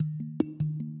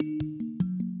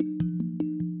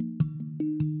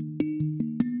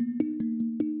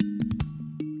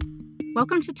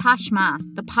Welcome to Tashma,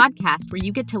 the podcast where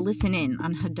you get to listen in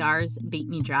on Hadar's Beit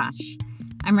Midrash.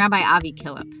 I'm Rabbi Avi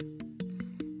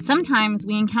Killip. Sometimes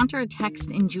we encounter a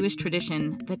text in Jewish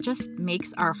tradition that just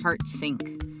makes our heart sink.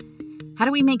 How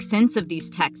do we make sense of these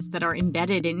texts that are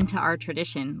embedded into our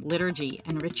tradition, liturgy,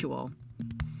 and ritual?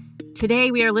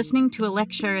 Today we are listening to a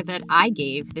lecture that I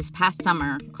gave this past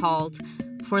summer called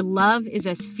For Love is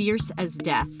as Fierce as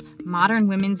Death, Modern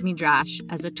Women's Midrash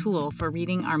as a Tool for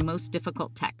Reading Our Most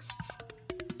Difficult Texts.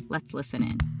 Let's listen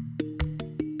in.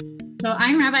 So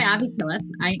I'm Rabbi Avi Killip.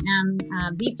 I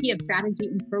am VP of Strategy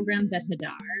and Programs at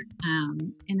Hadar.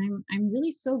 And I'm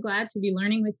really so glad to be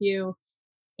learning with you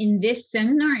in this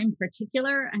seminar in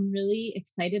particular. I'm really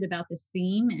excited about this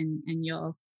theme, and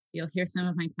you'll hear some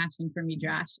of my passion for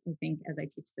Midrash, I think, as I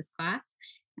teach this class.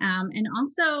 And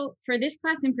also for this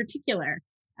class in particular,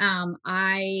 I'm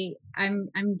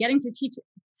getting to teach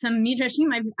some Midrashim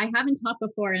I haven't taught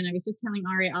before, and I was just telling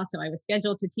Ari also, I was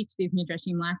scheduled to teach these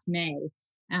Midrashim last May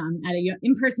at a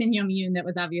in-person Yom Yun that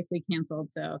was obviously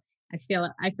canceled. So I feel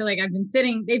like they've been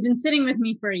sitting with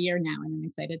me for a year now, and I'm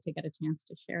excited to get a chance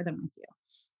to share them with you.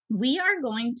 We are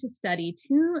going to study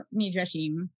two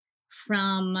Midrashim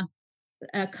from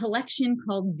a collection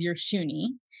called Dirshuni.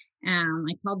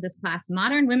 I called this class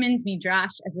Modern Women's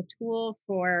Midrash as a Tool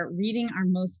for Reading Our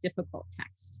Most Difficult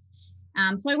Text.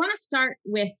 So I want to start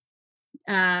with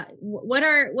what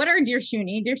are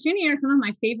Dirshuni? Dirshuni are some of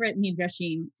my favorite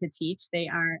Midrashim to teach.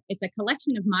 It's a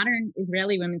collection of modern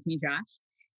Israeli women's Midrash,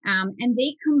 and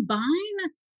they combine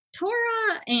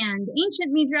Torah and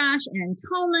ancient Midrash and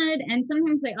Talmud, and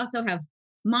sometimes they also have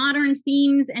modern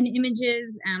themes and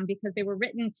images because they were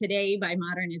written today by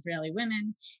modern Israeli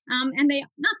women. And they,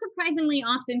 not surprisingly,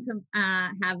 often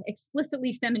have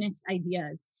explicitly feminist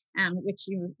ideas, which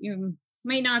you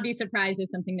might not be surprised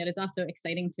is something that is also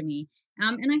exciting to me.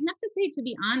 And I have to say, to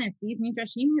be honest, these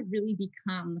Midrashim have really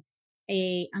become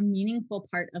a meaningful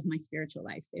part of my spiritual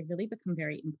life. They've really become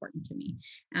very important to me.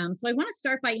 So I want to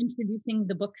start by introducing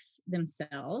the books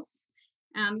themselves.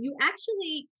 You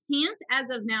actually can't, as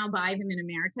of now, buy them in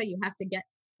America. You have to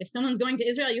if someone's going to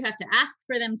Israel, you have to ask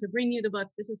for them to bring you the book.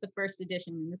 This is the first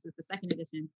edition, and this is the second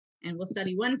edition. And we'll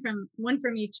study one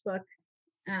from each book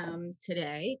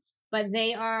today. But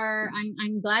they are,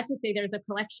 I'm glad to say there's a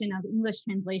collection of English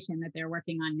translation that they're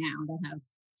working on now that have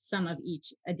some of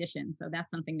each edition. So that's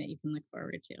something that you can look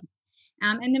forward to.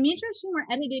 And the Midrashim were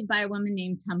edited by a woman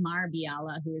named Tamar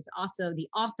Biala, who is also the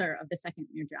author of the second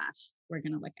Midrash we're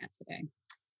going to look at today.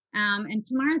 And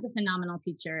Tamar is a phenomenal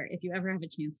teacher. If you ever have a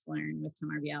chance to learn with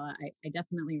Tamar Biala, I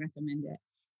definitely recommend it.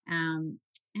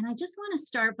 And I just want to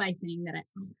start by saying that I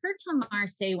heard Tamar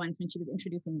say once when she was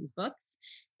introducing these books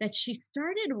that she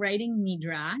started writing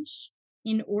Midrash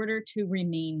in order to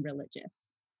remain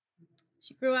religious.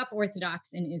 She grew up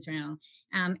Orthodox in Israel,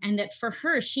 and that for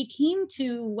her, she came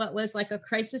to what was like a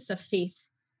crisis of faith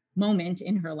moment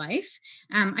in her life,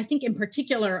 I think in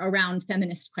particular around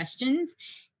feminist questions.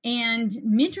 And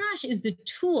Midrash is the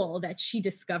tool that she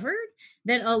discovered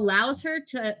that allows her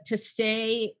to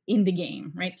stay in the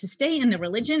game, right? To stay in the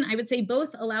religion. I would say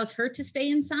both allows her to stay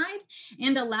inside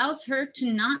and allows her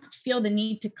to not feel the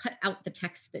need to cut out the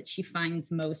text that she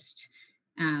finds most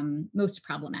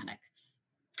problematic.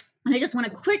 And I just want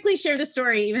to quickly share the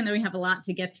story, even though we have a lot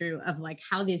to get through, of like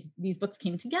how these books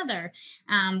came together,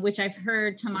 which I've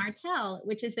heard Tamar tell,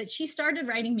 which is that she started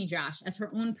writing Midrash as her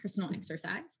own personal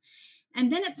exercise. And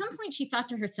then at some point she thought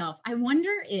to herself, I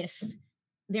wonder if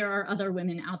there are other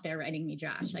women out there writing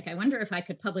Midrash. Like, I wonder if I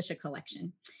could publish a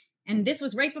collection. And this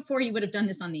was right before you would have done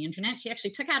this on the internet. She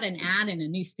actually took out an ad in a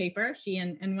newspaper, she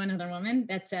and one other woman,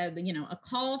 that said, a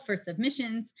call for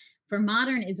submissions for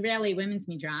modern Israeli women's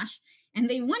Midrash. And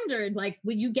they wondered, like,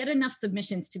 would you get enough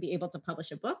submissions to be able to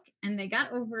publish a book? And they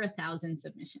got over 1,000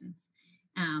 submissions,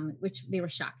 which they were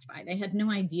shocked by. They had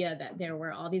no idea that there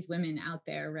were all these women out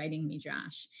there writing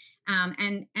Midrash.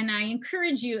 And I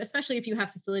encourage you, especially if you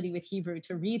have facility with Hebrew,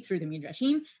 to read through the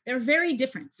Midrashim. They're very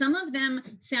different. Some of them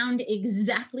sound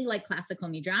exactly like classical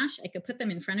Midrash. I could put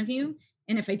them in front of you,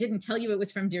 and if I didn't tell you it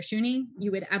was from Dirshuni,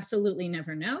 you would absolutely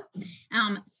never know.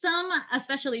 Some,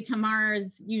 especially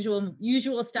Tamar's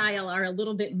usual style, are a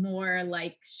little bit more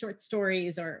like short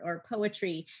stories or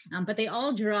poetry, but they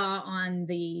all draw on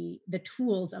the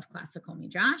tools of classical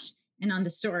Midrash and on the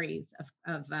stories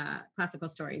of classical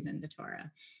stories in the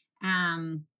Torah.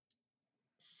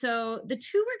 So the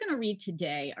two we're going to read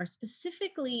today are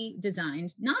specifically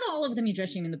designed, not all of the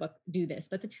Midrashim in the book do this,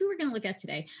 but the two we're going to look at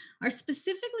today are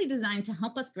specifically designed to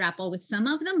help us grapple with some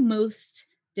of the most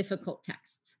difficult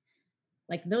texts.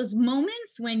 Like those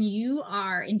moments when you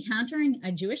are encountering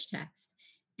a Jewish text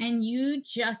and you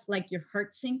just, like, your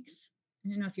heart sinks I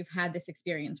don't know if you've had this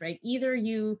experience, right? Either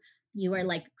you are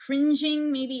like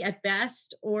cringing maybe at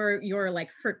best, or you're like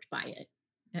hurt by it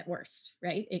at worst,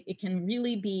 right? It can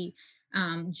really be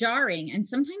jarring. And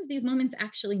sometimes these moments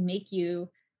actually make you,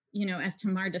 as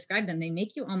Tamar described them, they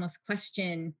make you almost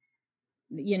question,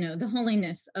 the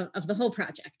holiness of the whole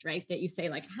project, right? That you say,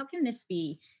 like, how can this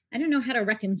be? I don't know how to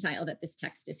reconcile that this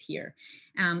text is here.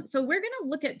 So we're going to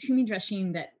look at two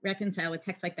midrashim that reconcile with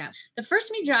texts like that. The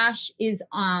first midrash is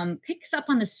picks up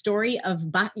on the story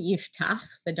of Bat Yiftach,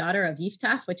 the daughter of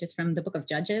Yiftach, which is from the book of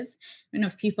Judges. I don't know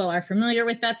if people are familiar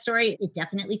with that story. It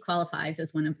definitely qualifies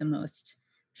as one of the most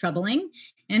troubling.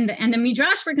 And the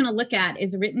midrash we're going to look at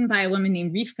is written by a woman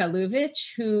named Rivka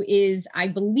Luvitch, who is, I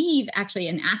believe, actually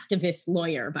an activist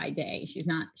lawyer by day. She's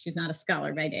not a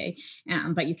scholar by day,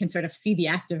 but you can sort of see the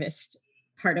activist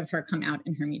part of her come out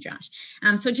in her midrash.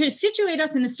 So to situate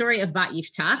us in the story of Bat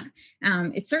Yiftach,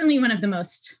 it's certainly one of the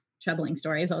most troubling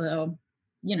stories, although,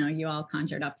 you all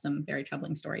conjured up some very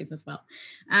troubling stories as well.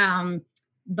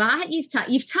 Bat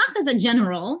Yiftach is a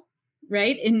general,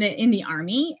 right, in the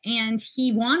army, and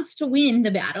he wants to win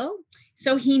the battle.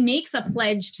 So he makes a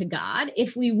pledge to God: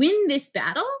 if we win this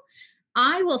battle,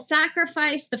 I will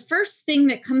sacrifice the first thing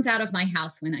that comes out of my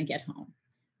house when I get home.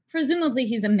 Presumably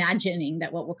he's imagining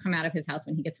that what will come out of his house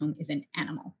when he gets home is an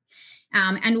animal.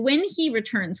 And when he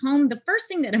returns home, the first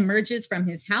thing that emerges from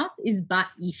his house is Bat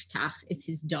Yiftach, is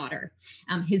his daughter,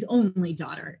 his only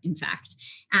daughter, in fact.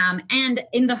 And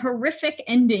in the horrific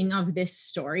ending of this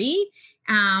story,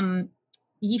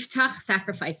 Yiftach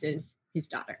sacrifices his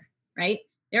daughter, right?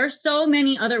 There are so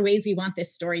many other ways we want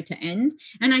this story to end.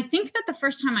 And I think that the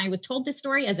first time I was told this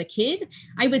story as a kid,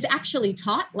 I was actually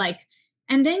taught, like,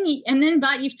 and then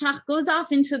Bat Yiftach goes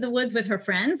off into the woods with her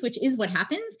friends, which is what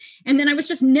happens. And then I was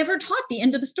just never taught the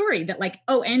end of the story, that like,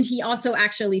 oh, and he also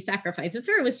actually sacrifices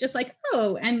her. It was just like,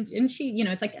 oh, and she,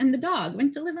 it's like, and the dog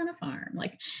went to live on a farm.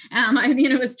 Like,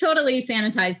 it was totally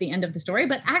sanitized, the end of the story.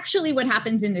 But actually what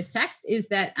happens in this text is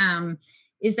that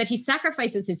he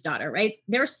sacrifices his daughter, right?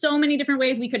 There are so many different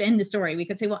ways we could end the story. We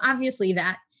could say, well, obviously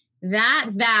that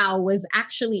vow was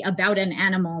actually about an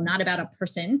animal, not about a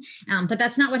person. But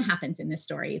that's not what happens in this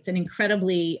story. It's an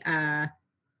incredibly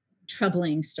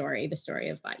troubling story, the story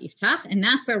of Bat Yiftach. And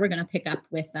that's where we're going to pick up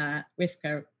with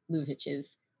Rivka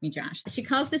Luvitch's midrash. She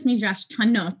calls this midrash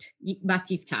Tanot Bat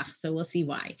Yiftach, so we'll see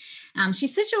why. She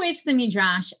situates the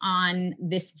midrash on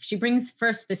this. She brings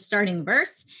first the starting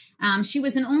verse. She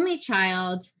was an only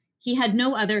child. He had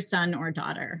no other son or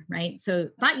daughter, right? So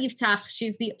Bat Yiftach,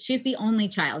 she's the only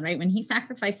child, right? When he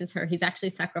sacrifices her, he's actually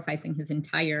sacrificing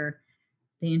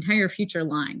the entire future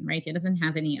line, right? He doesn't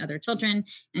have any other children,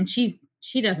 and she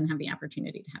doesn't have the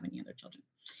opportunity to have any other children.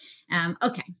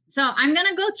 Okay, so I'm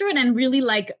gonna go through it and really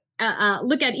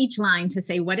look at each line to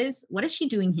say, what is she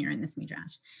doing here in this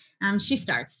midrash? She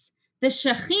starts, the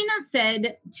Shekhinah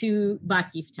said to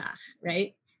Bat Yiftach,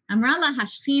 right? Amra la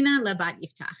hashchina la Bat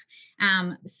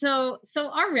Yiftach. So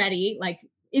already, like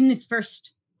in this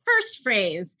first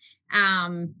phrase,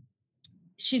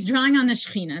 she's drawing on the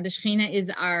Shekhinah. The Shekhinah is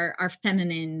our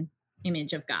feminine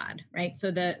image of God, right?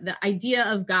 So the idea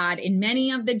of God in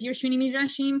many of the Dirshuni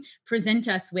Midrashim present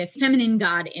us with feminine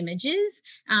God images,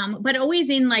 but always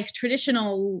in like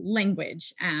traditional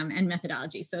language and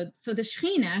methodology. So the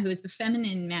Shekhinah, who is the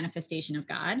feminine manifestation of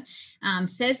God,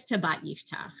 says to Bat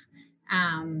Yiftach,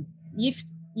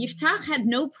 Yiftach had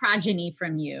no progeny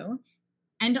from you,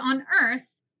 and on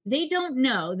earth they don't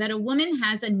know that a woman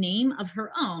has a name of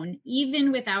her own,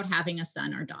 even without having a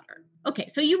son or daughter. Okay,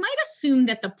 so you might assume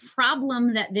that the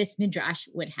problem that this midrash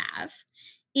would have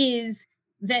is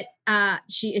that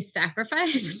she is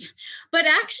sacrificed. But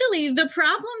actually, the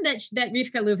problem that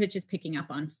Rivka Luvitch is picking up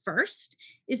on first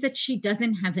is that she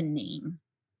doesn't have a name.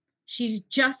 She's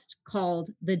just called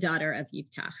the daughter of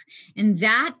Yiftach. And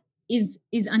that is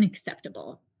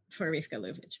unacceptable for Rivka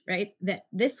Luvitch, right? That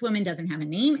this woman doesn't have a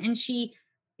name, and she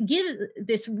gives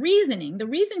this reasoning. The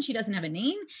reason she doesn't have a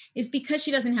name is because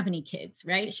she doesn't have any kids,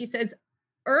 right? She says,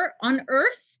 on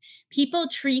earth, people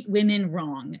treat women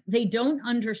wrong. They don't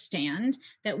understand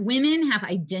that women have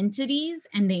identities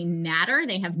and they matter.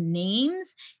 They have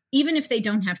names, even if they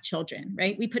don't have children,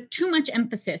 right? We put too much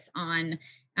emphasis on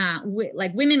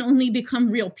like women only become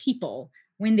real people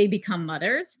when they become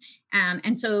mothers.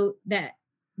 And so that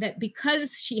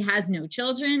because she has no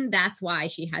children, that's why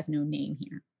she has no name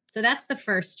here. So that's the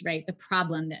first, right, the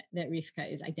problem that Rivka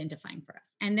is identifying for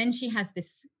us. And then she has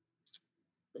this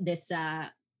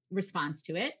response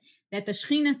to it, that the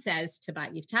Shekhinah says to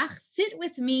Bat Yiftach, sit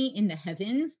with me in the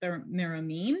heavens,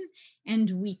 Meramim,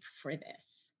 and weep for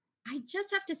this. I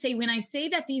just have to say, when I say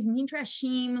that these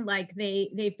midrashim, like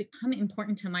they've become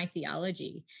important to my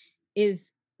theology,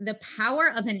 is the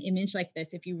power of an image like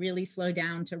this, if you really slow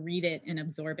down to read it and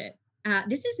absorb it.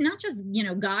 This is not just,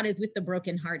 God is with the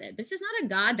brokenhearted. This is not a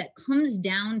God that comes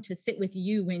down to sit with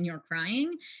you when you're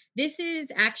crying. This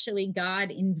is actually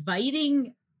God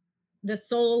inviting the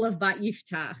soul of Bat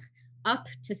Yiftach up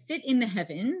to sit in the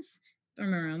heavens,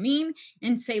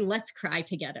 and say, let's cry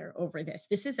together over this.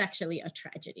 This is actually a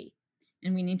tragedy,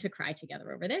 and we need to cry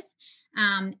together over this.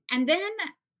 And then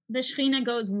the Shekhinah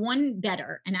goes one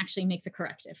better and actually makes a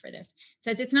corrective for this.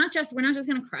 Says we're not just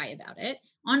going to cry about it.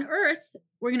 On earth,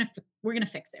 we're going to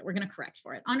fix it. We're going to correct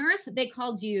for it. On earth, they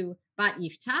called you Bat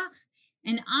Yiftach,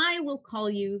 and I will call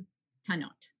you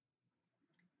Tanot.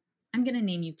 I'm going to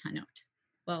name you Tanot.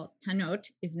 Well, Tanot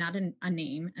is not a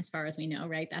name as far as we know,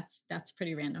 right? That's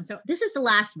pretty random. So this is the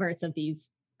last verse of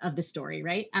the story,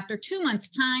 right? After 2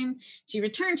 months' time, she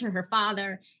returned to her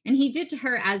father, and he did to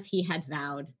her as he had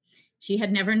vowed. She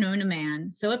had never known a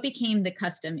man, so it became the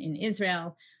custom in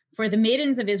Israel for the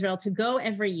maidens of Israel to go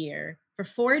every year for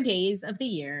 4 days of the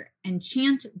year and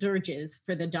chant dirges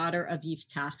for the daughter of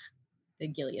Yiftach, the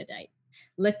Gileadite.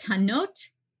 Letanot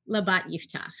labat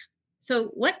Yiftach. So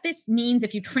what this means,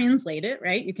 if you translate it,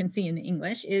 right, you can see in the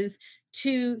English, is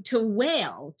to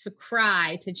wail, to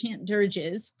cry, to chant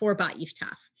dirges for Bat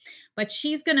Yiftach. But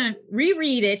she's going to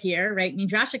reread it here, right,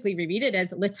 midrashically reread it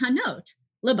as letanot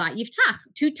labat Yiftach,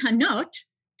 to Tanot,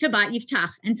 to Bat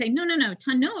Yiftach, and say, no,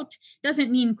 Tanot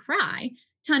doesn't mean cry.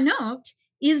 Tanot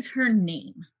is her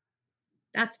name.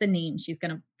 That's the name she's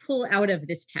going to pull out of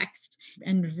this text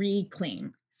and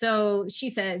reclaim. So she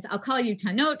says, I'll call you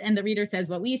Tanot. And the reader says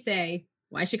what we say,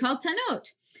 why is she called Tanot?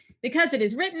 Because it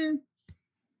is written.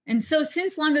 And so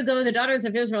since long ago, the daughters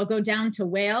of Israel go down to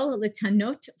wail,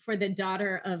 Tanot, for the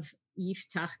daughter of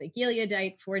Yiftach, the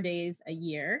Gileadite, 4 days a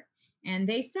year. And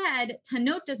they said,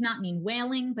 Tanot does not mean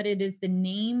wailing, but it is the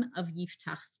name of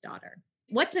Yiftach's daughter.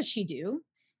 What does she do?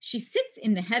 She sits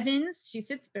in the heavens, she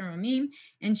sits Beromim,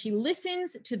 and she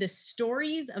listens to the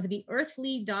stories of the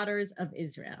earthly daughters of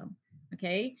Israel.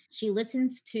 Okay, she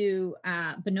listens to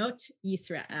Benot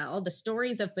Yisrael, the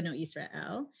stories of Benot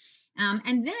Yisrael.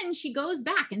 And then she goes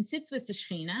back and sits with the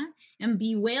Shekhinah and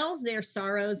bewails their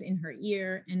sorrows in her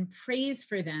ear and prays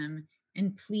for them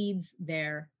and pleads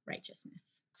their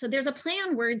righteousness. So there's a play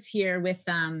on words here with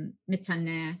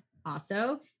mitaneh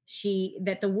also.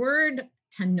 That the word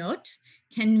tanot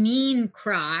can mean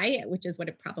cry, which is what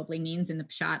it probably means in the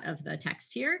pshat of the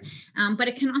text here, but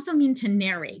it can also mean to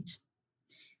narrate.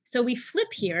 So we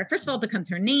flip here. First of all, it becomes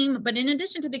her name, but in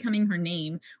addition to becoming her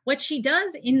name, what she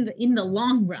does in the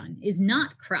long run is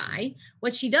not cry.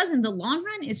 What she does in the long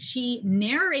run is she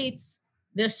narrates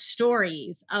the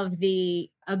stories of the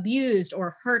abused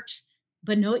or hurt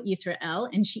Benot Yisrael,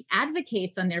 and she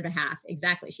advocates on their behalf.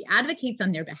 Exactly. She advocates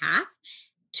on their behalf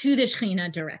to the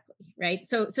Shekhinah directly, right?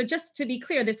 So just to be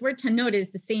clear, this word tanot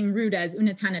is the same root as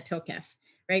unatana tokef,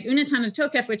 right? Unatana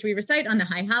tokef, which we recite on the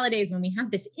high holidays when we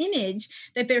have this image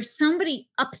that there's somebody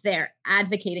up there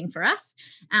advocating for us.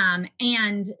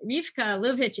 And Rivka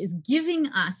Lovich is giving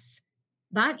us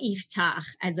Bat Yiftach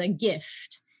as a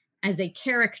gift, as a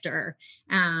character,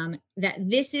 that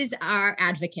this is our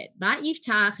advocate. Bat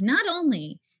Yiftach, not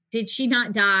only did she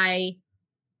not die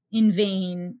in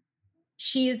vain,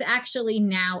 she is actually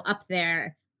now up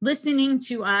there listening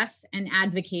to us and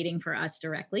advocating for us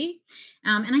directly.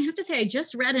 And I have to say, I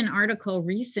just read an article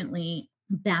recently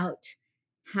about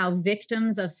how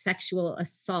victims of sexual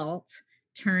assault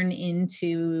turn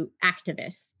into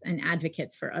activists and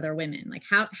advocates for other women. Like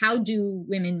how do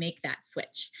women make that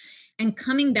switch? And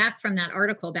coming back from that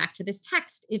article back to this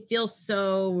text, it feels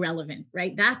so relevant,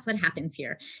 right? That's what happens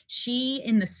here. She,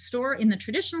 in the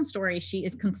traditional story, she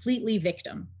is completely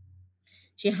victim.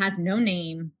 She has no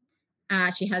name.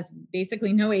 She has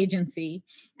basically no agency.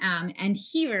 And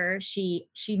here she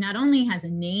not only has a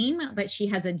name, but she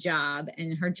has a job.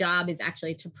 And her job is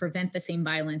actually to prevent the same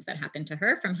violence that happened to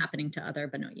her from happening to other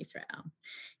Benot Yisrael.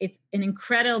 It's an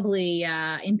incredibly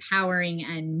empowering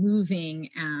and moving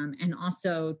and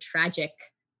also tragic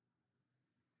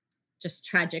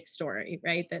story,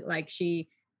 right? That like she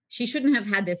shouldn't have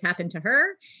had this happen to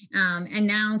her. And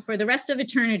now for the rest of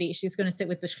eternity, she's going to sit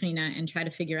with the Shekhinah and try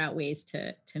to figure out ways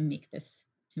to make this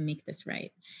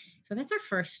right. So that's our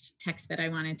first text that I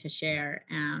wanted to share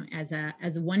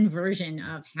as one version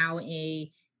of how a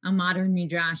modern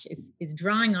Midrash is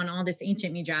drawing on all this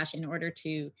ancient Midrash in order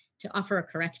to offer a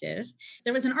corrective.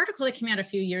 There was an article that came out a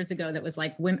few years ago that was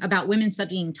like about women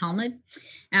studying Talmud.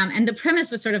 And the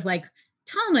premise was sort of like,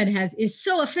 Talmud is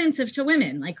so offensive to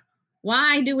women. Like,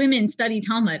 Why do women study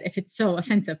Talmud if it's so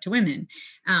offensive to women?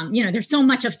 There's so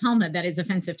much of Talmud that is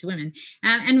offensive to women.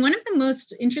 And one of the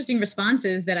most interesting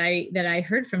responses that I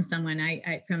heard from someone,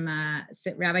 from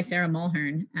Rabbi Sarah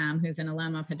Mulhern, who's an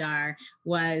alum of Hadar,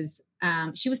 was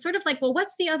she was sort of like, well,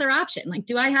 what's the other option? Like,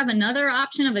 do I have another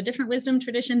option of a different wisdom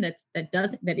tradition that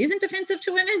isn't offensive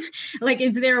to women? Like,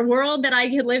 is there a world that I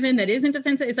could live in that isn't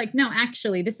offensive? It's like, no,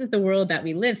 actually, this is the world that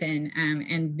we live in,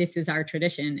 and this is our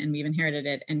tradition, and we've inherited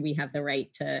it, and we have the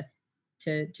right to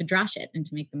drash it and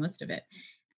to make the most of it.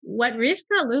 What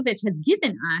Rivka Lubitch has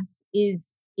given us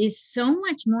is so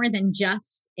much more than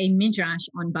just a midrash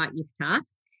on Bat Yiftach.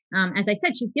 As I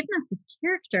said, she's given us this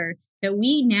character that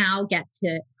we now get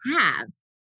to have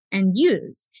and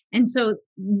use. And so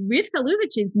Rivka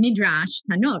Lubitch's Midrash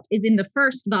Tanot is in the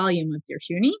first volume of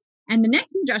Dirshuni, and the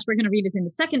next Midrash we're going to read is in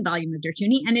the second volume of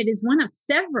Dirshuni, and it is one of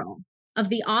several of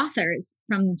the authors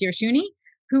from Dirshuni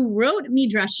who wrote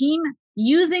Midrashim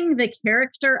using the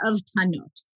character of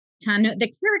Tanot.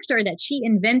 The character that she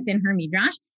invents in her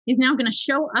Midrash is now going to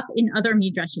show up in other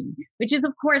Midrashim, which is,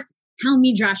 of course, how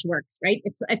Midrash works, right?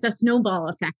 It's a snowball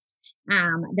effect.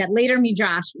 That later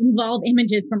Midrash involve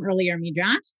images from earlier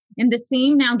Midrash, and the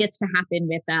same now gets to happen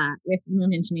with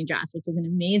Mumin's Midrash, which is an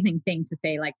amazing thing to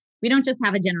say. Like, we don't just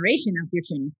have a generation of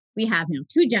Dirshuni, we have now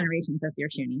 2 generations of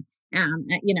Dirshuni, and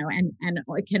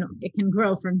it can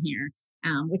grow from here,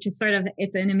 which is sort of,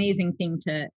 it's an amazing thing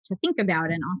to think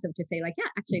about, and also to say, like, yeah,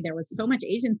 actually there was so much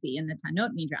agency in the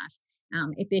Tanot Midrash.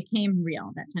 It became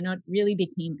real. That Tanot really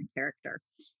became a character.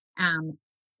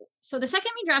 So the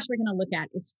second midrash we're going to look at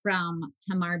is from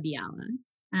Tamar Biala,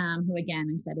 who, again,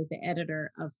 I said is the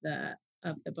editor of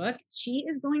the book. She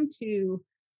is going to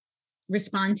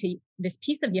respond to this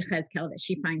piece of Yechezkel that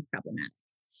she finds problematic.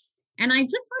 And I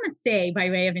just want to say, by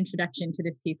way of introduction to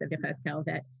this piece of Yechezkel,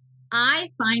 that I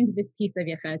find this piece of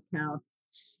Yechezkel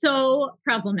so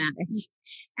problematic.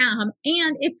 And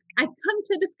I've come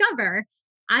to discover,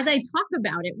 as I talk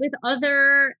about it with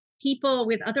other people,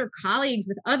 with other colleagues,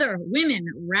 with other women,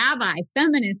 rabbi,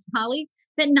 feminist colleagues,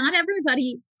 that not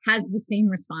everybody has the same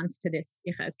response to this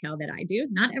Yechezkel that I do.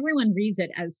 Not everyone reads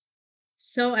it as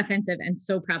so offensive and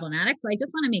so problematic. So I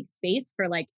just want to make space for,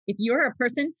 like, if you're a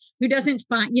person who doesn't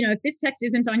find, if this text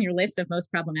isn't on your list of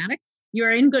most problematic,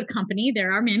 you're in good company.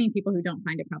 There are many people who don't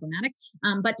find it problematic.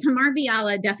 But Tamar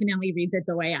Biala definitely reads it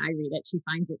the way I read it. She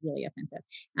finds it really offensive.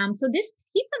 So this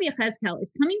piece of Yechezkel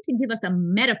is coming to give us a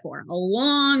metaphor, a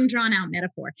long drawn out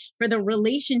metaphor for the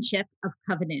relationship of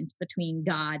covenant between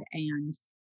God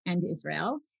and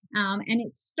Israel. And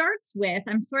it starts with,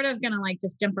 I'm sort of going to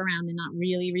just jump around and not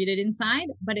really read it inside,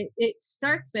 but it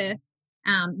starts with,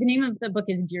 the name of the book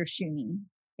is Dirshuni.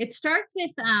 It starts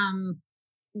with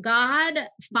God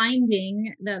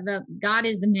finding, God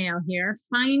is the male here,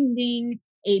 finding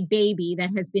a baby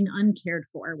that has been uncared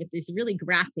for, with these really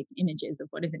graphic images of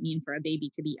what does it mean for a baby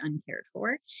to be uncared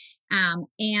for.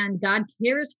 And God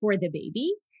cares for the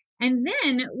baby. And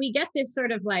then we get this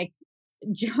sort of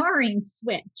jarring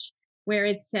switch where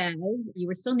it says, you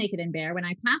were still naked and bare when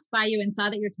I passed by you and saw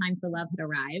that your time for love had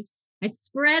arrived. I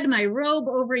spread my robe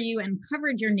over you and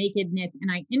covered your nakedness,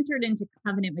 and I entered into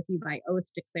covenant with you by oath,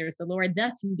 declares the Lord.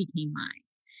 Thus you became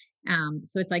mine.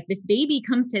 So it's like this baby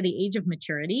comes to the age of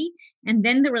maturity, and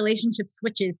then the relationship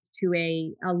switches to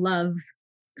a love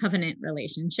covenant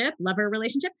relationship, lover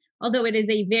relationship, although it is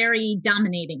a very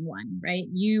dominating one, right?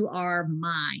 You are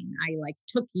mine. I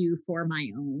took you for my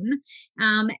own.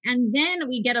 And then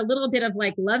we get a little bit of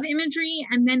love imagery.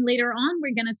 And then later on,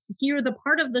 we're going to hear the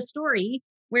part of the story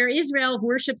where Israel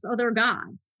worships other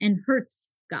gods and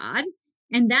hurts God.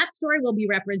 And that story will be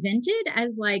represented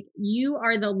as you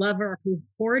are the lover who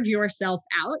poured yourself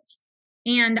out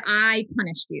and I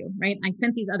punished you, right? I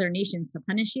sent these other nations to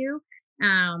punish you.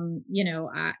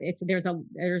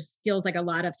 There's feels like a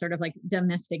lot of sort of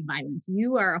domestic violence.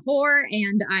 You are a whore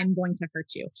and I'm going to hurt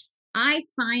you. I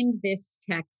find this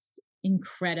text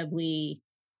incredibly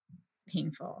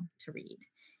painful to read.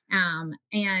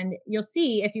 And you'll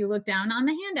see if you look down on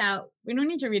the handout, we don't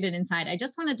need to read it inside. I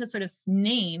just wanted to sort of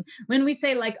name when we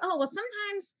say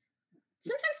sometimes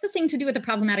the thing to do with a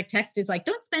problematic text is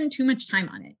don't spend too much time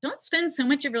on it. Don't spend so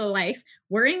much of your life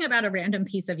worrying about a random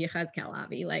piece of Yechezkel,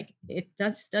 Avi. It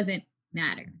doesn't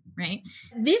matter, right?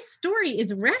 This story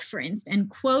is referenced and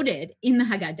quoted in the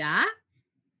Haggadah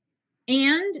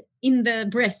and in the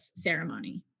bris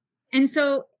ceremony. And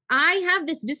so I have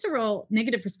this visceral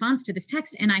negative response to this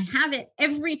text, and I have it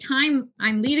every time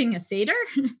I'm leading a Seder.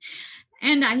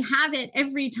 And I have it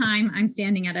every time I'm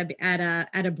standing at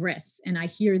a bris and I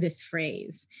hear this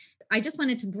phrase. I just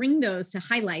wanted to bring those to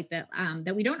highlight that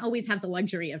we don't always have the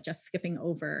luxury of just skipping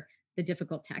over the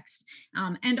difficult text.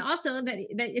 And also that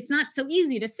it's not so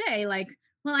easy to say like,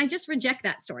 well, I just reject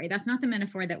that story. That's not the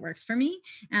metaphor that works for me.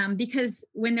 Because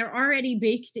when they're already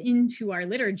baked into our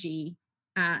liturgy,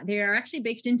 they are actually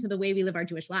baked into the way we live our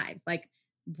Jewish lives. Like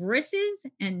brisses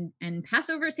and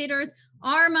Passover seders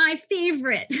are my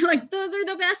favorite. Like those are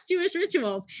the best Jewish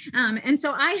rituals. And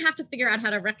so I have to figure out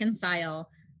how to reconcile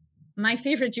my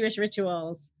favorite Jewish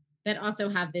rituals that also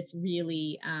have this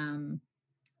really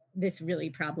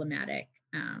problematic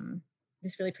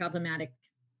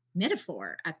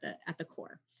metaphor at the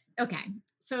core. Okay,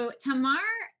 so Tamar,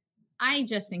 I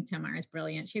just think Tamar is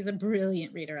brilliant. She's a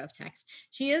brilliant reader of text.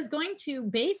 She is going to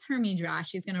base her Midrash,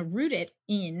 she's going to root it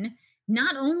in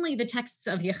not only the texts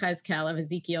of Yechezkel, of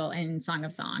Ezekiel, and Song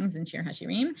of Songs and Shir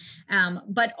HaShirim,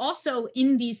 but also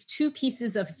in these two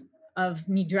pieces of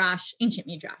Midrash, ancient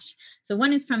Midrash. So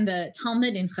one is from the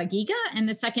Talmud in Chagiga, and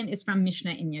the second is from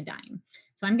Mishnah in Yadayim.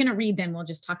 So I'm going to read them. We'll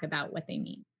just talk about what they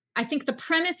mean. I think the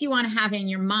premise you want to have in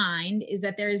your mind is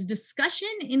that there is discussion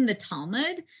in the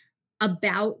Talmud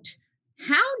about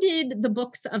how did the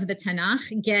books of the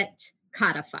Tanakh get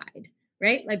codified,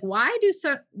 right? Like why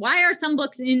are some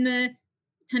books in the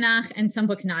Tanakh and some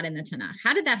books not in the Tanakh?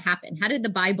 How did that happen? How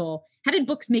did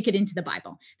books make it into the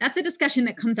Bible? That's a discussion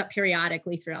that comes up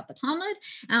periodically throughout the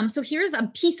Talmud. So here's a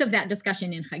piece of that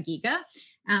discussion in Chagiga.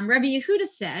 Rabbi Yehuda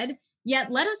said,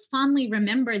 "Yet let us fondly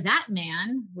remember that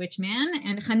man," which man?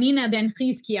 And Hanina ben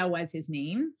Chizkiah was his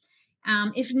name.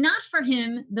 "If not for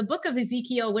him, the book of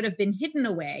Ezekiel would have been hidden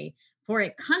away, for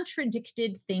it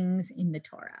contradicted things in the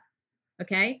Torah."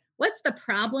 Okay, what's the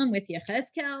problem with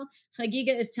Yechezkel?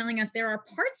 Chagiga is telling us there are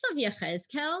parts of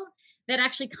Yechezkel that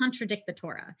actually contradict the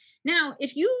Torah. Now,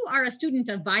 if you are a student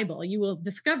of Bible, you will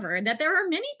discover that there are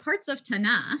many parts of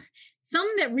Tanakh, some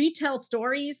that retell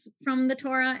stories from the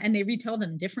Torah and they retell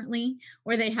them differently,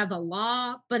 or they have a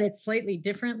law, but it's slightly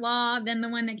different law than the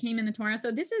one that came in the Torah.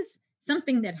 So this is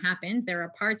something that happens. There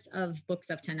are parts of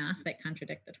books of Tanakh that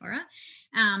contradict the Torah.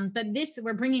 But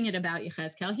we're bringing it about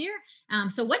Yechezkel here.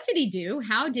 So what did he do?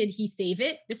 How did he save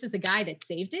it? This is the guy that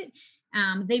saved it.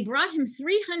 They brought him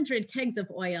 300 kegs of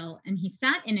oil, and he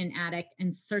sat in an attic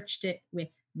and searched it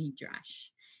with Midrash,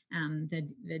 the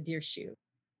Dirshuni.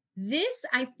 This,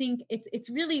 I think, it's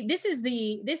really, this is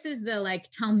the like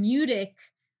Talmudic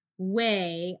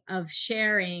way of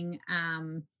sharing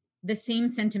the same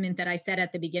sentiment that I said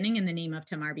at the beginning in the name of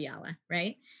Tamar Biala,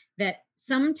 right? That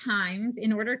sometimes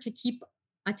in order to keep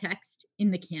a text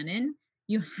in the canon,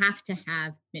 you have to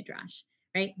have Midrash,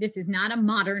 right? This is not a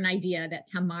modern idea that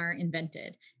Tamar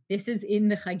invented. This is in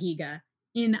the Chagiga,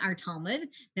 in our Talmud,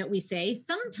 that we say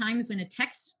sometimes when a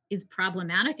text is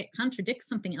problematic, it contradicts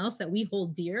something else that we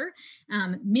hold dear.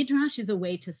 Midrash is a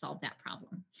way to solve that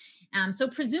problem. So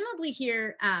presumably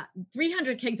here,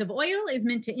 300 kegs of oil is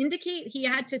meant to indicate he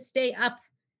had to stay up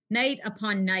night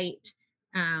upon night,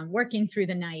 working through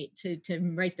the night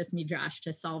to write this Midrash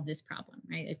to solve this problem,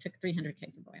 right? It took 300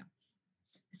 kegs of oil.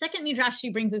 The second Midrash she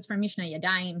brings is from Mishnah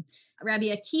Yadayim. Rabbi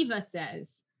Akiva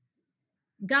says,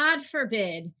 "God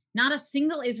forbid, not a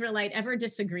single Israelite ever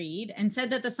disagreed and said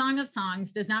that the Song of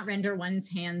Songs does not render one's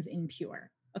hands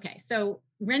impure." Okay, so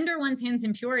render one's hands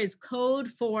impure is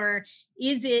code for,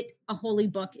 is it a holy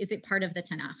book? Is it part of the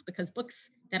Tanakh? Because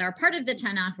books that are part of the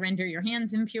Tanakh render your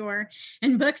hands impure,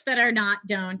 and books that are not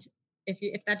don't.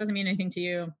 If that doesn't mean anything to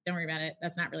you, don't worry about it.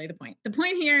 That's not really the point. The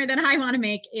point here that I want to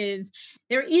make is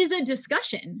there is a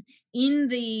discussion in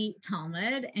the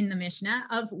Talmud, in the Mishnah,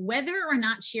 of whether or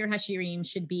not Shir HaShirim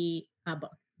should be a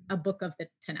book of the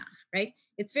Tanakh, right?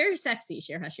 It's very sexy,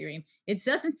 Shir HaShirim. It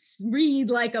doesn't read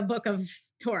like a book of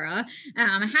Torah.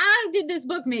 How did this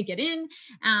book make it in?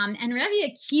 And Rabbi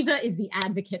Akiva is the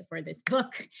advocate for this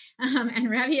book. And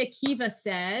Rabbi Akiva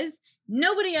says,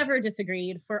 nobody ever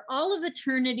disagreed, for all of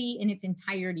eternity in its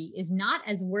entirety is not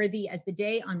as worthy as the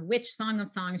day on which Song of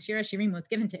Songs, Shir HaShirim, was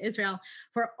given to Israel.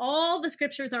 For all the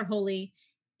scriptures are holy,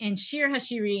 and Shir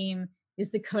HaShirim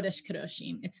is the Kodesh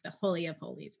Kadoshim. It's the Holy of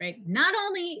Holies, right? Not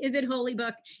only is it holy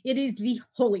book, it is the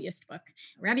holiest book.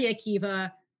 Rabbi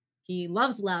Akiva, he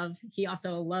loves love. He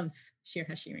also loves Shir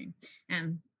HaShirim.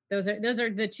 Those are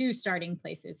the two starting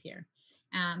places here.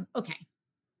 Okay,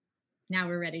 now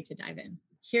we're ready to dive in.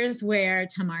 Here's where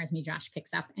Tamar's Midrash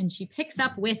picks up, and she picks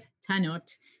up with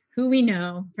Tanot, who we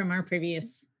know from our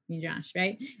previous Midrash,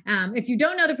 right? If you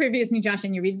don't know the previous Midrash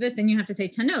and you read this, then you have to say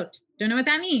Tanot. Don't know what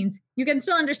that means. You can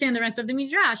still understand the rest of the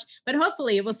Midrash, but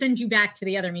hopefully it will send you back to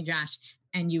the other Midrash,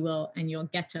 and you'll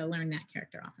get to learn that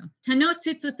character also. Tanot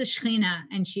sits with the Shechina,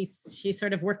 and she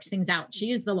sort of works things out.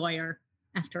 She is the lawyer,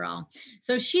 after all.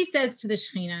 So she says to the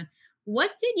Shechina,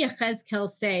 what did Yechezkel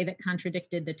say that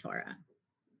contradicted the Torah?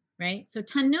 Right? So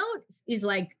Tanot is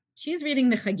like she's reading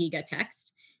the Chagiga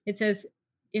text. It says,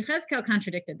 Yechezkel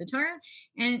contradicted the Torah.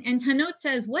 And Tanot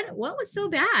says, what was so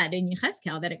bad in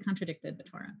Yechezkel that it contradicted the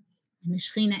Torah? And the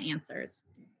Shechina answers.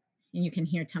 And you can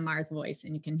hear Tamar's voice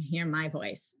and you can hear my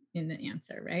voice in the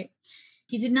answer, right?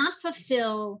 He did not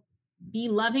fulfill, be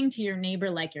loving to your neighbor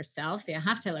like yourself,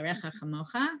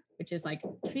 which is like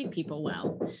treat people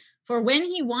well. For when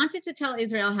he wanted to tell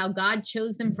Israel how God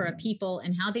chose them for a people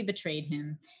and how they betrayed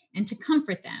him, and to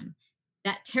comfort them,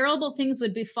 that terrible things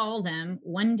would befall them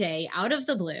one day out of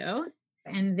the blue,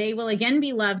 and they will again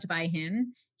be loved by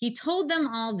him, he told them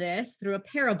all this through a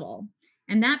parable.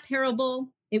 And that parable,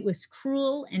 it was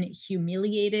cruel and it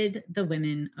humiliated the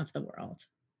women of the world.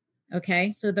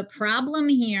 Okay, so the problem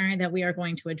here that we are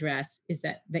going to address is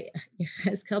that the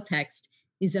Yechezkel text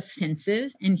is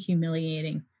offensive and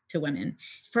humiliating to women.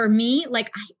 For me,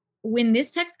 when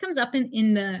this text comes up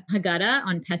in the Haggadah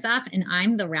on Pesach, and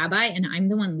I'm the rabbi and I'm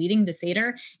the one leading the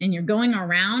Seder, and you're going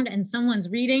around and someone's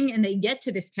reading and they get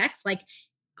to this text,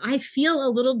 I feel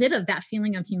a little bit of that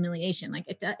feeling of humiliation.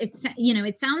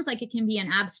 It sounds like it can be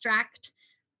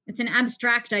it's an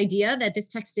abstract idea that this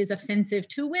text is offensive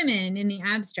to women in the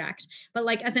abstract. But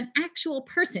as an actual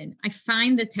person, I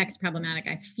find this text problematic.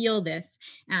 I feel this.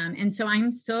 And so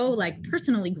I'm so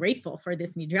personally grateful for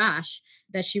this Midrash,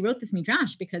 that she wrote this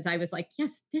Midrash, because I was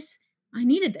yes, I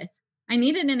needed this. I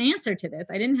needed an answer to this.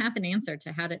 I didn't have an answer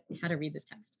to how to read this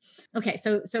text. Okay,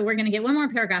 so we're going to get one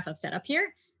more paragraph of setup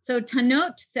here. So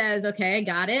Tanot says, okay,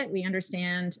 got it. We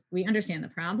understand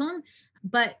the problem.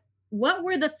 But what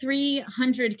were the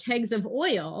 300 kegs of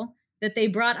oil that they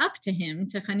brought up to him,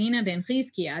 to Hanina ben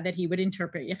Chizkiah, that he would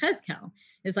interpret Yechezkel?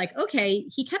 It's okay,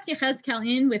 he kept Yechezkel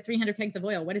in with 300 kegs of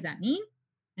oil. What does that mean?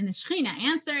 And the Shechina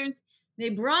answers, they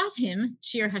brought him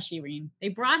Shir Hashirim. They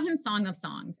brought him Song of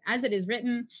Songs. As it is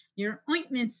written, your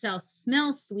ointment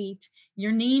smells sweet.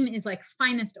 Your name is like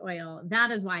finest oil.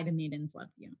 That is why the maidens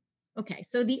loved you. Okay,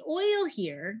 so the oil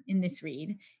here in this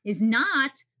read is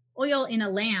not oil in a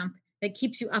lamp that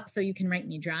keeps you up so you can write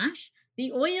Midrash.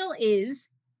 The oil is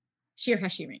Shir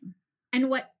Hashirim. And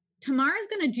what Tamar is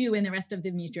going to do in the rest of the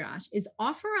Midrash is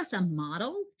offer us a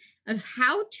model of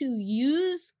how to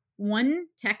use one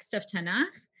text of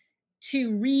Tanakh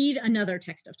to read another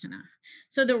text of Tanakh.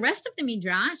 So the rest of the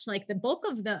Midrash, the bulk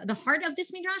of the heart of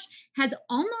this Midrash, has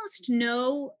almost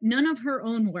none of her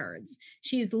own words.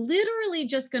 She's literally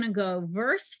just going to go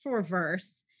verse for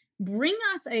verse, bring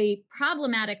us a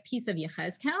problematic piece of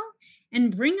Yechezkel,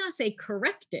 and bring us a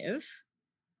corrective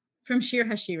from Shir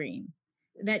Hashirim.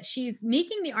 That she's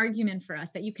making the argument for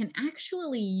us that you can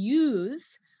actually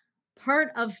use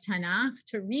part of Tanakh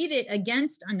to read it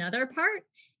against another part,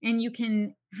 and you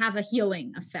can have a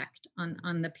healing effect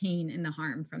on the pain and the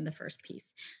harm from the first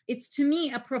piece. It's, to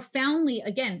me, a profoundly,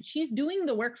 again, she's doing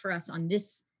the work for us on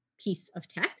this piece of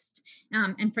text.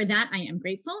 And for that, I am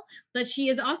grateful. But she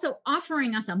is also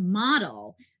offering us a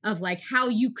model of how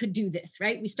you could do this,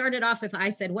 right? We started off with, I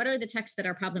said, what are the texts that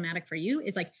are problematic for you?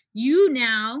 Is you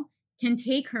now can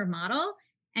take her model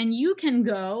and you can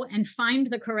go and find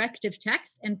the corrective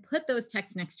text and put those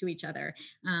texts next to each other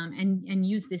and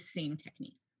use this same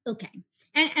technique. Okay.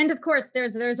 And of course,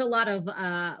 there's a lot of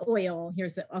oil.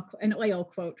 Here's an oil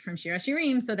quote from Shir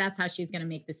Hashirim. So that's how she's going to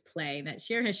make this play, that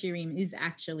Shir Hashirim is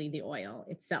actually the oil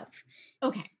itself.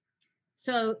 Okay.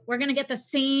 So we're going to get the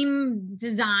same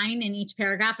design in each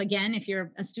paragraph. Again, if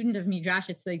you're a student of Midrash,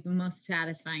 it's the most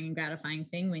satisfying and gratifying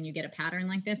thing when you get a pattern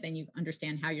like this, and you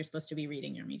understand how you're supposed to be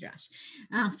reading your Midrash.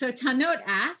 So Tanot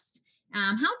asked,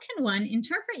 how can one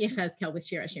interpret Yechezkel with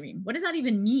Shir Hashirim? What does that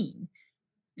even mean?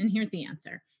 And here's the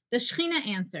answer. The Shechina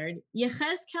answered,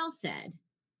 Yechezkel said,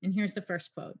 and here's the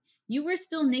first quote, you were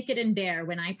still naked and bare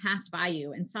when I passed by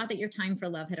you and saw that your time for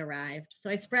love had arrived. So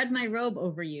I spread my robe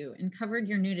over you and covered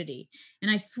your nudity.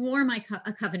 And I swore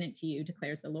a covenant to you,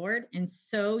 declares the Lord. And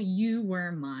so you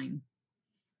were mine.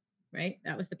 Right?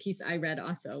 That was the piece I read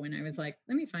also when I was let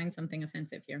me find something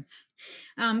offensive here.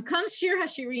 Comes Shir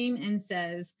Hashirim and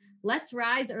says, let's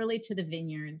rise early to the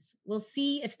vineyards. We'll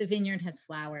see if the vineyard has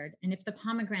flowered and if the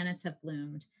pomegranates have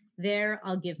bloomed. There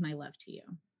I'll give my love to you.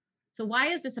 So why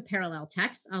is this a parallel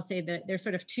text? I'll say that there's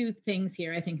sort of two things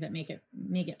here, I think, that make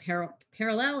it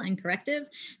parallel and corrective.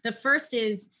 The first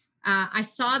is, I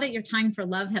saw that your time for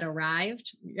love had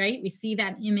arrived, right? We see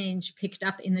that image picked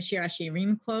up in the Shir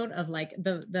Hashirim quote of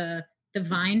the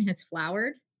vine has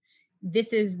flowered.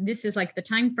 This is the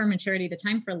time for maturity, the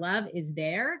time for love is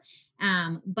there.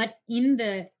 But in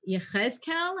the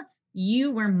Yechezkel,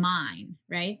 you were mine,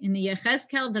 right? In the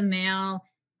Yechezkel, the male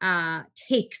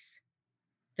takes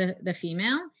the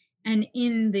female, and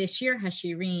in the Shir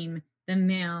Hashirim, the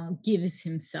male gives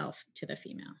himself to the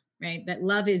female. right? That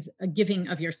love is a giving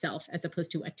of yourself as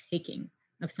opposed to a taking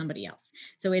of somebody else.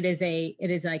 So it is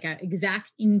like an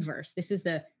exact inverse. This is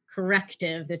the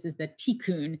corrective. This is the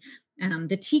tikkun.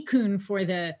 The tikkun for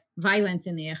the violence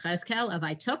in the Yechezkel of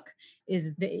I took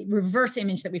is the reverse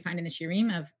image that we find in the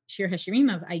Shir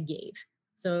HaShirim of I gave.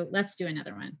 So let's do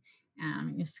another one.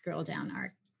 You scroll down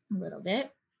a little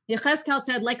bit. Yechezkel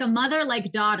said, like a mother,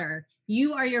 like daughter,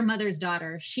 you are your mother's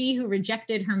daughter, she who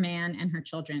rejected her man and her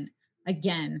children.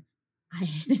 Again, I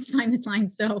find this line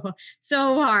so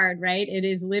hard, right? It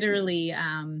is literally,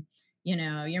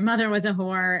 your mother was a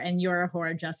whore and you're a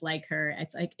whore just like her.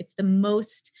 It's like, it's the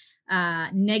most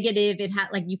negative. It had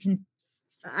like, you can,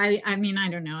 I mean, I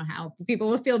don't know how people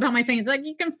will feel about my saying. It's like,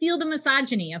 you can feel the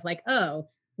misogyny of like, oh,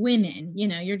 women,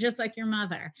 you're just like your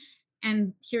mother.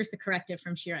 And here's the corrective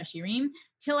from Shir HaShirim.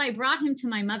 Till I brought him to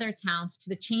my mother's house, to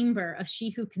the chamber of she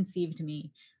who conceived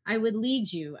me. I would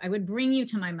lead you. I would bring you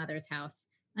to my mother's house.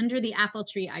 Under the apple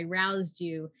tree, I roused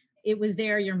you. It was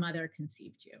there your mother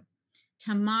conceived you.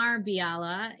 Tamar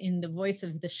Biala, in the voice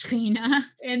of the Shechina,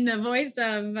 in the voice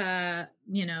of,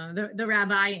 the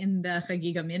rabbi in the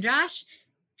Chagiga Midrash,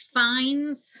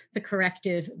 finds the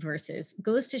corrective verses,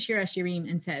 goes to Shir HaShirim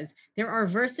and says, there are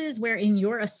verses wherein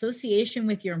your association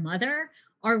with your mother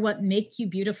are what make you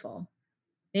beautiful.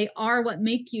 They are what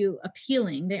make you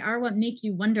appealing. They are what make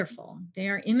you wonderful. They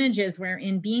are images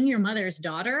wherein being your mother's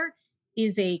daughter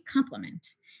is a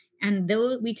compliment. And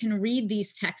though we can read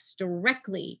these texts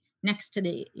directly next to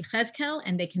the Yechezkel,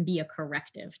 and they can be a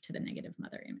corrective to the negative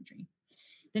mother imagery.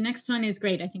 The next one is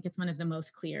great. I think it's one of the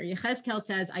most clear. Yechezkel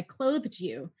says, I clothed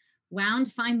you,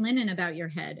 wound fine linen about your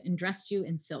head, and dressed you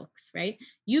in silks, right?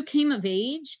 You came of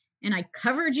age, and I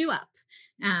covered you up.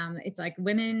 It's like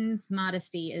women's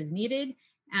modesty is needed.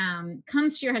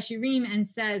 Comes Shir HaShirim and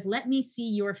says, let me see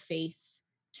your face.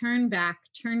 Turn back,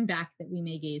 that we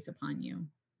may gaze upon you.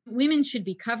 Women should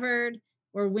be covered,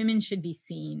 or women should be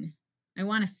seen. I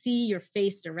want to see your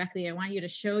face directly. I want you to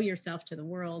show yourself to the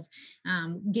world.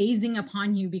 Gazing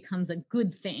upon you becomes a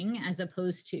good thing, as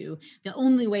opposed to the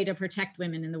only way to protect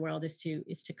women in the world is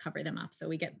to cover them up. So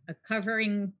we get a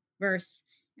covering verse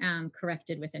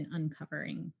corrected with an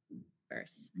uncovering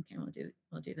verse. Okay,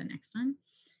 we'll do the next one.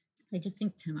 I just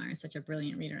think Tamar is such a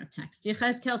brilliant reader of text.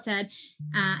 Yechezkel said,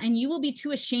 and you will be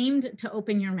too ashamed to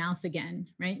open your mouth again,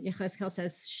 right? Yechezkel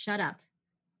says, shut up.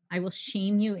 I will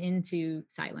shame you into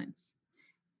silence.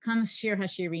 Comes Shir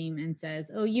HaShirim and says,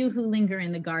 oh, you who linger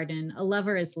in the garden, a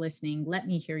lover is listening. Let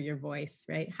me hear your voice,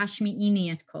 right?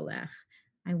 Hashmi'ini et kolech.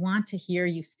 I want to hear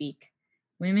you speak.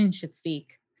 Women should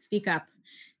speak. Speak up.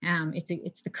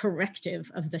 It's the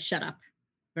corrective of the shut up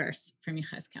verse from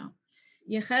Yechezkel.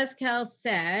 Yechezkel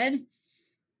said,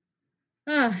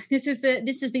 this is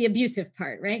the abusive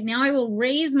part, right? Now I will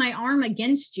raise my arm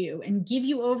against you and give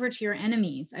you over to your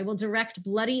enemies. I will direct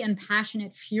bloody and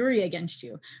passionate fury against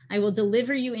you. I will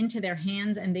deliver you into their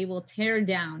hands, and they will tear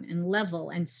down and level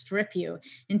and strip you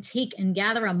and take and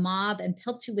gather a mob and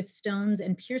pelt you with stones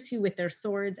and pierce you with their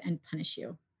swords and punish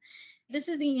you. This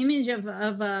is the image of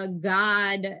a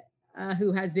God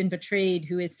who has been betrayed,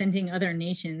 who is sending other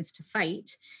nations to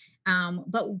fight.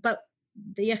 But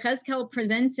the Yechezkel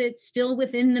presents it still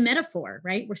within the metaphor,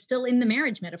 right? We're still in the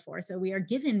marriage metaphor. So we are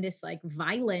given this like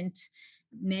violent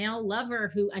male lover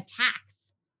who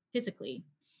attacks physically.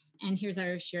 And here's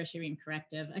our Shir HaShirim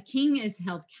corrective. A king is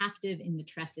held captive in the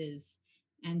tresses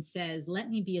and says, let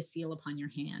me be a seal upon your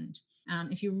hand.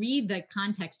 If you read the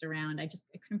context around, I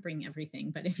couldn't bring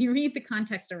everything, but if you read the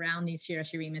context around these Shir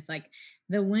HaShirim, it's like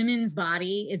the woman's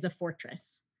body is a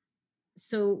fortress.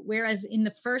 So whereas in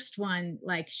the first one,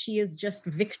 like she is just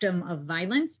victim of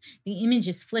violence, the image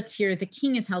is flipped here. The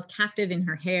king is held captive in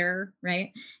her hair,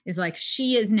 right? Is like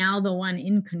she is now the one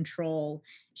in control.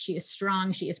 She is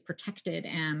strong. She is protected.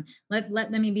 And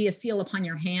let me be a seal upon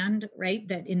your hand, right?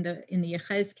 That in the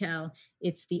Yechezkel,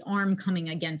 it's the arm coming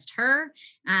against her.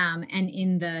 And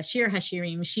in the Shir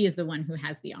HaShirim, she is the one who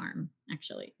has the arm.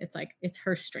 Actually, it's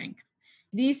her strength.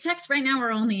 These texts right now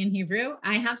are only in Hebrew.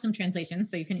 I have some translations,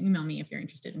 so you can email me if you're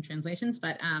interested in translations.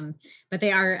 But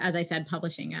they are, as I said,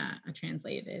 publishing a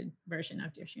translated version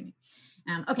of Dirshuni.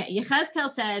 Okay, Yechezkel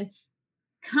said,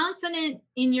 confident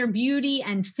in your beauty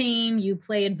and fame, you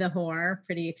played the whore.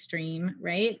 Pretty extreme,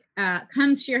 right?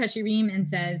 Comes Shir HaShirim and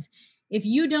says, if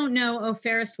you don't know, O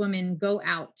fairest woman, go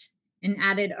out. And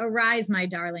added, arise, my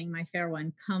darling, my fair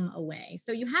one, come away.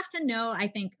 So you have to know, I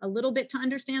think, a little bit to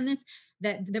understand this,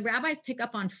 that the rabbis pick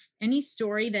up on any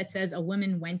story that says a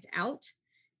woman went out.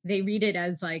 They read it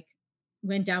as like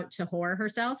went out to whore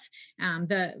herself.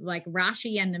 The like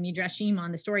Rashi and the Midrashim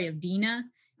on the story of Dinah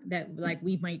that like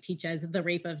we might teach as the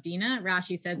rape of Dinah.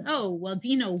 Rashi says, oh, well,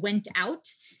 Dinah went out.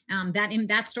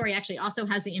 That story actually also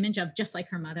has the image of just like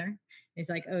her mother. It's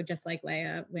like, oh, just like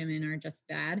Leah, women are just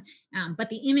bad. But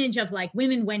the image of like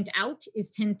women went out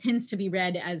tends to be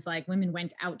read as like women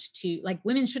went out to, like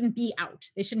women shouldn't be out.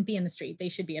 They shouldn't be in the street. They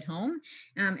should be at home.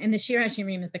 And the Shir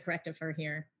HaShirim is the corrective for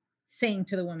here, saying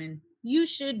to the woman, you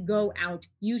should go out.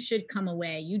 You should come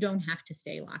away. You don't have to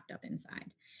stay locked up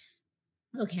inside.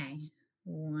 Okay,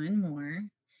 one more.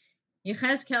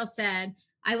 Yechezkel said,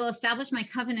 I will establish my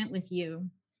covenant with you,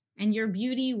 and your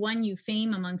beauty won you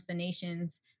fame amongst the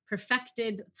nations,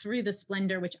 perfected through the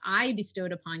splendor which I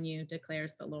bestowed upon you,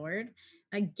 declares the Lord.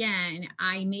 Again,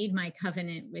 I made my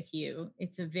covenant with you.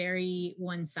 It's a very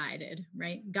one-sided,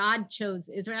 right? God chose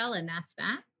Israel, and that's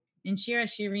that. And Shir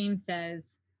HaShirim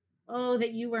says, oh,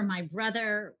 that you were my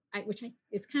brother, which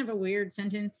is kind of a weird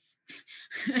sentence.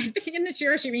 I think in the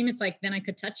Shir HaShirim, it's like, then I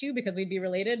could touch you because we'd be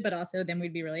related, but also then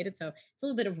we'd be related. So it's a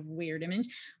little bit of a weird image.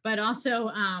 But also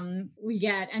we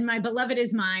get, and my beloved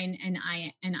is mine, and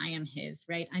I am his,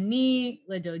 right? Ani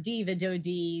ledodi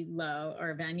v'dodi lo,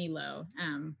 or v'ani lo.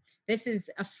 This is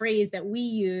a phrase that we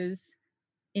use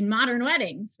in modern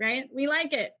weddings, right? We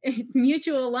like it. It's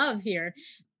mutual love here.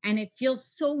 And it feels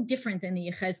so different than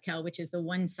the Yechezkel, which is the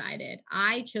one-sided.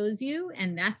 I chose you,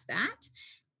 and that's that.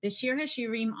 The Shir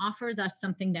HaShirim offers us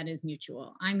something that is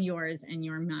mutual. I'm yours, and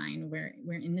you're mine.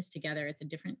 We're in this together. It's a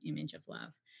different image of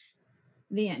love.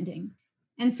 The ending.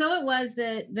 And so it was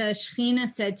that the Shechina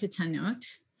said to Tanot,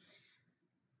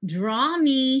 draw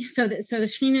me, so the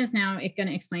Shechina is now going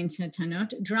to explain to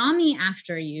Tanot, draw me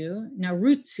after you,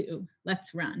 narutzu,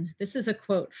 let's run. This is a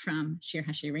quote from Shir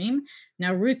HaShirim.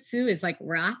 Narutzu is like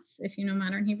ratz, if you know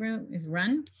modern Hebrew, is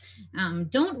run.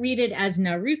 Don't read it as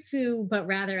narutzu, but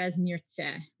rather as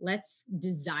nirtzeh, let's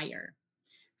desire.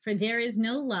 For there is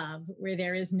no love where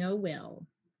there is no will,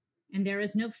 and there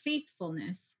is no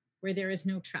faithfulness where there is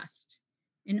no trust.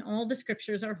 And all the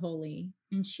scriptures are holy,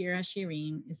 and Shir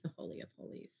HaShirim is the holy of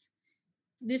holies.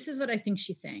 This is what I think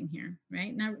she's saying here,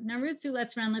 right? Now, Narutzu,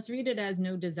 let's run. Let's read it as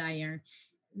no desire.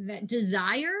 That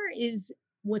desire is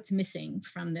what's missing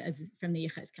from the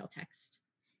Yechezkel text.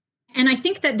 And I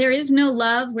think that there is no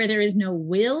love where there is no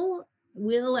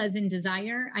will as in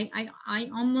desire. I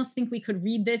almost think we could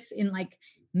read this in like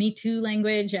Me Too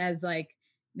language as like,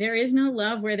 there is no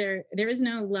love where there is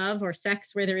no love or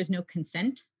sex where there is no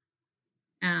consent.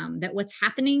 That what's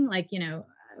happening, like, you know,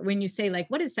 when you say like,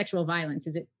 what is sexual violence?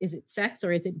 Is it sex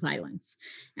or is it violence?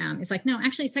 It's like, no,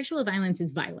 actually sexual violence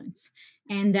is violence.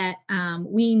 And that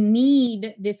we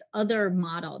need this other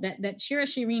model that Shir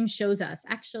HaShirim shows us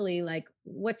actually like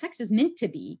what sex is meant to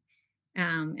be.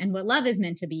 And what love is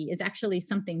meant to be is actually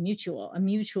something mutual, a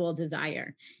mutual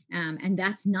desire. And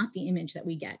that's not the image that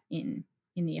we get in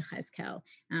the Yechezkel.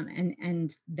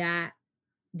 And that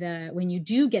when you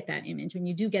do get that image, when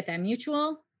you do get that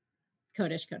mutual,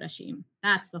 Kodesh Kodashim,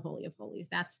 that's the Holy of Holies.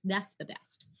 That's the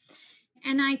best.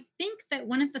 And I think that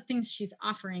one of the things she's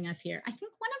offering us here, I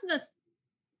think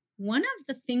one of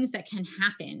the things that can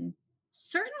happen,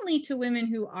 certainly to women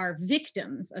who are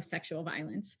victims of sexual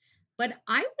violence, but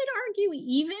I would argue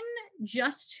even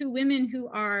just to women who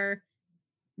are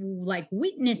like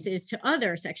witnesses to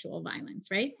other sexual violence,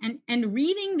 right? And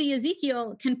reading the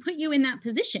Ezekiel can put you in that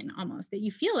position almost, that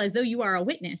you feel as though you are a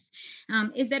witness,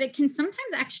 is that it can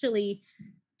sometimes actually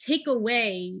take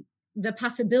away the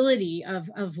possibility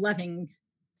of loving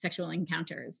sexual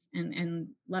encounters and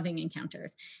loving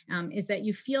encounters, is that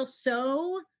you feel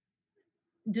so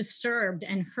disturbed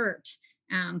and hurt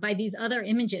by these other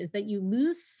images that you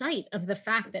lose sight of the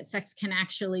fact that sex can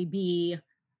actually be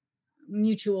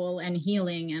mutual and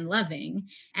healing and loving.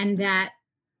 And that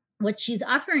what she's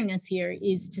offering us here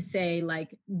is to say,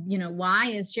 like, you know, why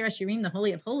is Shir HaShirim the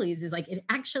Holy of Holies? Is like, it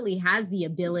actually has the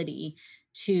ability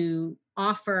to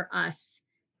offer us,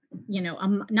 you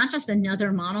know, not just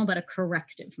another model, but a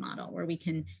corrective model where we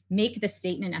can make the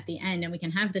statement at the end and we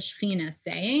can have the Shechina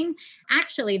saying,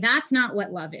 actually, that's not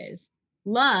what love is.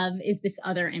 Love is this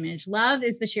other image. Love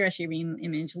is the Shir HaShirim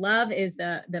image. Love is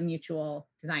the mutual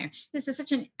desire. This is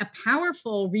such a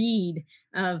powerful read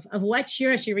of what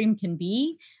Shir HaShirim can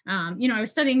be. You know, I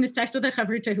was studying this text with a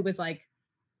chavruta who was like,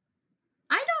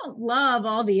 I don't love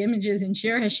all the images in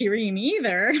Shir HaShirim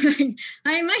either.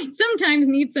 I might sometimes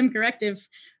need some corrective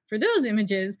for those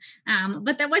images.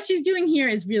 But that what she's doing here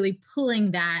is really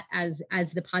pulling that as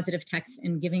the positive text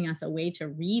and giving us a way to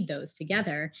read those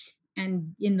together.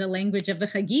 And in the language of the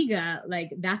Chagiga,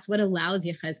 like that's what allows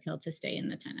Yechezkel to stay in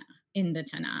the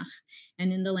Tanakh.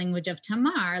 And in the language of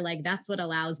Tamar, like that's what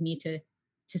allows me to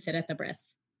sit at the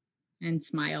bris and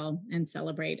smile and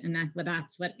celebrate. And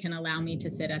that's what can allow me to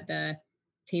sit at the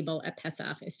table at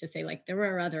Pesach is to say, like, there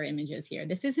are other images here.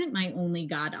 This isn't my only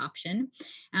God option.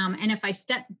 And if I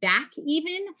step back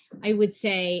even, I would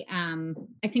say,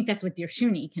 I think that's what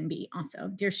Dirshuni can be also.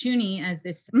 Dirshuni, as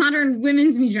this modern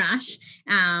women's Midrash,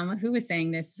 who was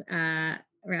saying this,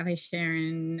 Rabbi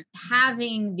Sharon,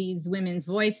 having these women's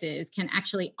voices can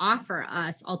actually offer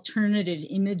us alternative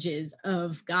images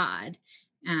of God.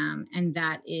 And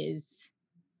that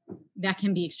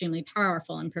can be extremely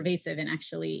powerful and pervasive and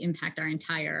actually impact our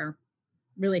entire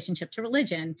relationship to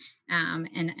religion.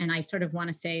 And I sort of want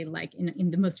to say, like, in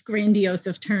the most grandiose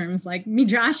of terms, like,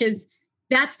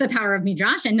 that's the power of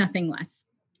Midrash and nothing less.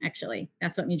 Actually,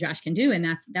 that's what Midrash can do. And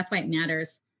that's why it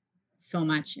matters so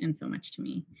much and so much to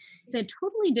me. It's a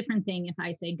totally different thing if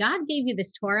I say, God gave you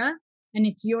this Torah and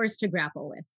it's yours to grapple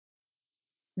with,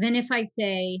 than if I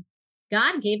say,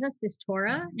 God gave us this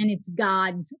Torah and it's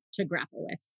God's to grapple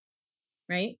with,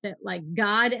 right? That, like,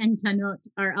 God and Tanot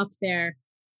are up there,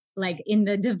 like, in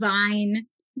the divine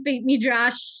Beit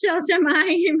Midrash Shel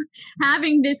Shamayim,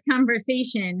 having this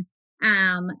conversation.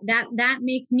 That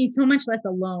makes me so much less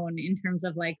alone in terms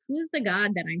of, like, who's the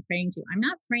God that I'm praying to? I'm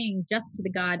not praying just to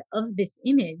the God of this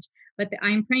image, but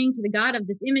I'm praying to the God of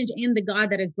this image and the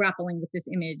God that is grappling with this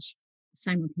image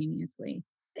simultaneously.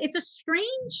 It's a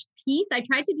strange piece. I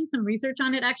tried to do some research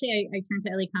on it. Actually, I turned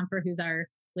to Eli Kamfer, who's our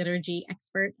liturgy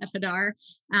expert at Hadar.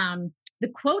 The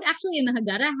quote actually in the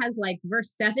Haggadah has, like,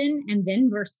 verse 7 and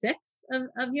then verse 6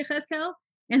 of Yechezkel.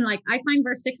 And, like, I find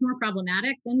verse 6 more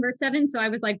problematic than verse 7. So I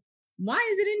was like, why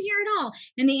is it in here at all?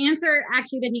 And the answer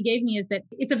actually that he gave me is that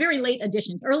it's a very late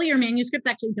addition. Earlier manuscripts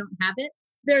actually don't have it.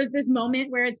 There's this moment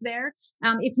where it's there.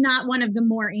 It's not one of the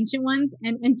more ancient ones.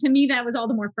 And to me, that was all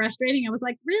the more frustrating. I was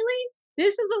like, really?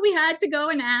 This is what we had to go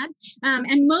and add?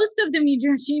 And most of the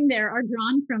Midrashim there are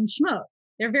drawn from Shemot.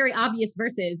 They're very obvious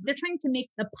verses. They're trying to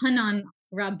make the pun on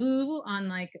Rabu, on,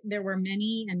 like, there were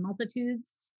many and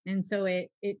multitudes. And so it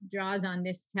draws on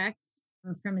this text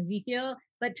from Ezekiel.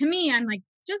 But to me, I'm like,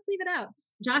 just leave it out.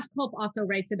 Josh Culp also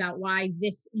writes about why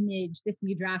this image, this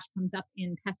Midrash, comes up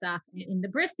in Pesach in the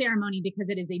bris ceremony, because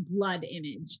it is a blood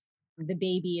image. The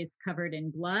baby is covered in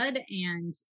blood,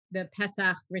 and the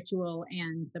Pesach ritual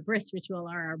and the bris ritual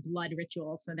are our blood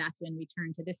rituals. So that's when we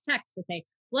turn to this text to say,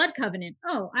 blood covenant.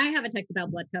 Oh, I have a text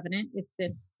about blood covenant. It's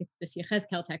this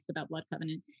Yechezkel text about blood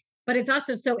covenant. But it's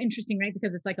also so interesting, right?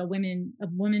 Because it's like a woman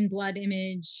blood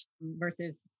image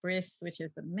versus bris, which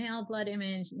is a male blood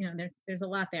image. You know, there's a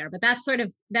lot there. But that's sort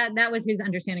of that was his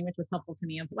understanding, which was helpful to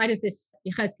me, of why does this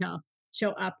Yechezkel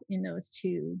show up in those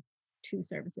two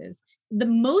services. The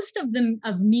most of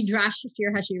Midrash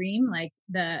Shir HaShirim, like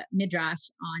the Midrash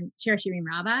on Shir HaShirim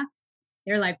Rabbah,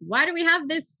 they're like, why do we have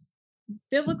this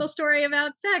biblical story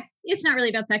about sex? It's not really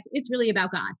about sex. It's really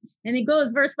about God. And it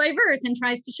goes verse by verse and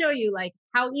tries to show you, like,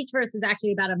 how each verse is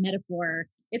actually about a metaphor.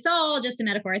 It's all just a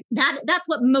metaphor. That's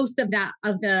what most of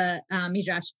the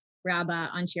Midrash Rabbah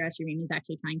on Shir HaShirim is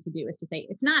actually trying to do, is to say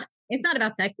it's not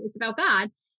about sex. It's about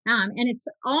God. And it's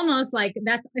almost like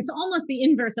it's almost the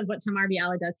inverse of what Tamar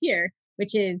Biala does here,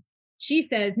 which is she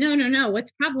says, no.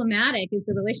 What's problematic is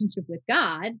the relationship with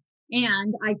God,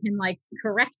 and I can, like,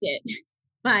 correct it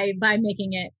by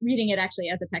reading it actually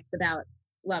as a text about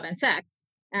love and sex,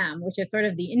 which is sort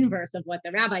of the inverse of what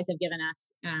the rabbis have given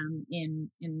us in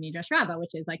Midrash Rabbah,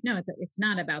 which is like, no, it's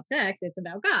not about sex, it's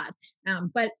about God.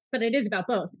 But it is about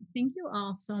both. Thank you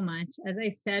all so much. As I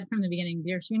said from the beginning,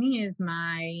 Dirshuni is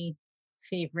my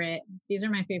favorite. These are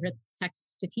my favorite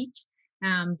texts to teach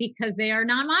because they are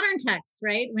not modern texts,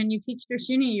 right? When you teach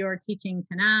Dirshuni, you're teaching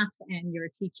Tanakh and you're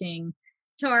teaching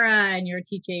Torah and you're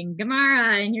teaching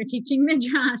Gemara and you're teaching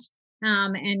Midrash.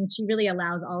 And she really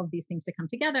allows all of these things to come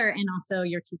together. And also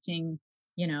you're teaching,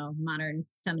 modern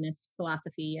feminist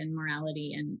philosophy and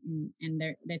morality. And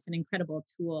it's an incredible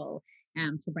tool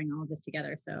to bring all of this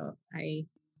together. So I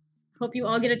hope you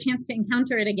all get a chance to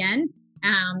encounter it again.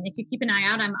 If you keep an eye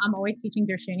out, I'm always teaching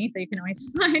Dirshuni, so you can always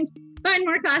find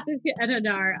more classes at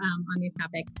Hadar on these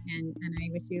topics. And I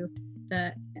wish you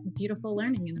the beautiful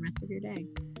learning in the rest of your day.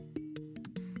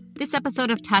 This episode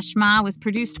of Tashma was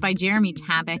produced by Jeremy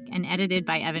Tabak and edited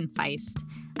by Evan Feist.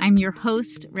 I'm your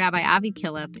host, Rabbi Avi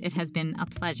Killip. It has been a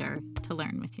pleasure to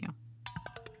learn with you.